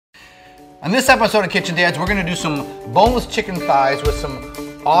On this episode of Kitchen Dads, we're gonna do some boneless chicken thighs with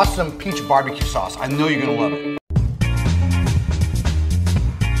some awesome peach barbecue sauce. I know you're gonna love it.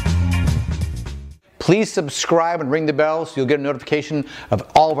 Please subscribe and ring the bell so you'll get a notification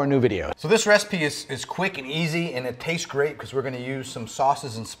of all of our new videos. So this recipe is quick and easy, and it tastes great because we're gonna use some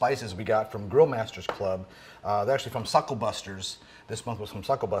sauces and spices we got from Grill Masters Club. They're actually from Suckle Busters. This month was from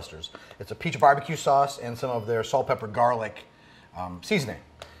Suckle Busters. It's a peach barbecue sauce and some of their salt, pepper, garlic seasoning.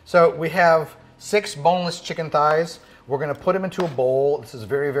 So we have 6 boneless chicken thighs. We're gonna put them into a bowl. This is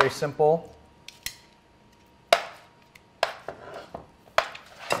very, very simple.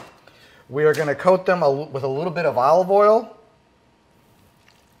 We are gonna coat them with a little bit of olive oil.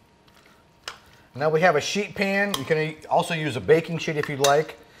 Now we have a sheet pan. You can also use a baking sheet if you'd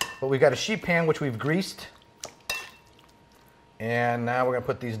like, but we've got a sheet pan which we've greased. And now we're gonna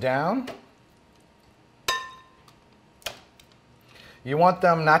put these down. You want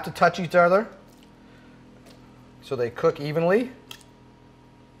them not to touch each other so they cook evenly.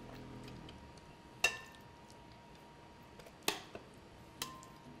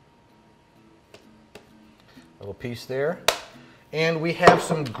 Little piece there. And we have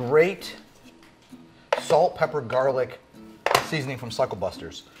some great salt, pepper, garlic seasoning from Suckle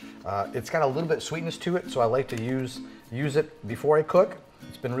Busters. It's got a little bit of sweetness to it, so I like to use it before I cook.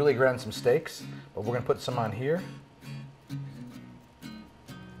 It's been really great on some steaks, but we're gonna put some on here.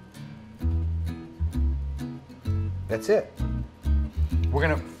 That's it. We're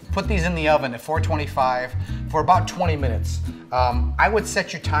gonna put these in the oven at 425 for about 20 minutes. I would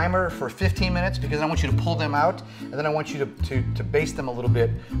set your timer for 15 minutes because I want you to pull them out, and then I want you to baste them a little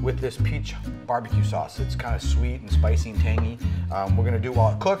bit with this peach barbecue sauce. It's kind of sweet and spicy and tangy. We're gonna do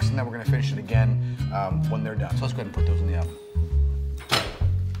while it cooks, and then we're gonna finish it again when they're done. So let's go ahead and put those in the oven.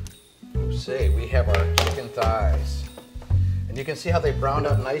 See, we have our chicken thighs. And you can see how they browned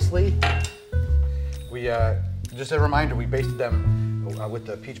up nicely. Just a reminder, we basted them with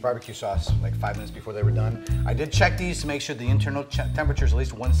the peach barbecue sauce like 5 minutes before they were done. I did check these to make sure the internal temperature is at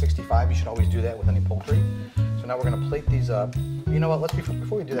least 165. You should always do that with any poultry. So now we're gonna plate these up. You know what,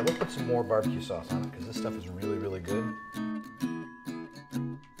 before we do that, let's put some more barbecue sauce on it because this stuff is really, really good.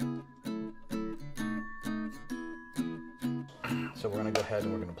 So we're gonna go ahead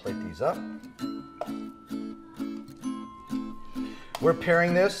and we're gonna plate these up. We're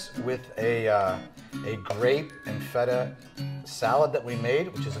pairing this with a grape and feta salad that we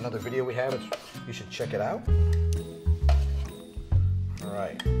made, which is another video we have. You should check it out. All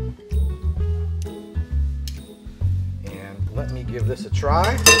right. And let me give this a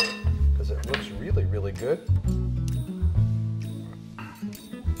try because it looks really, really good.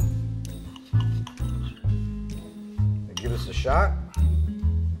 Give this a shot.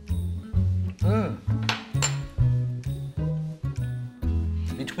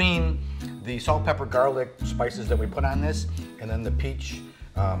 Between the salt, pepper, garlic spices that we put on this, and then the peach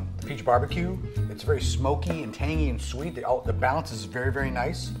barbecue, it's very smoky and tangy and sweet. The balance is very, very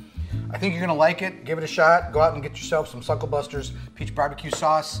nice. I think you're gonna like it. Give it a shot. Go out and get yourself some Suckle Busters peach barbecue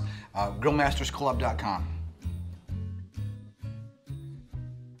sauce. Grillmastersclub.com.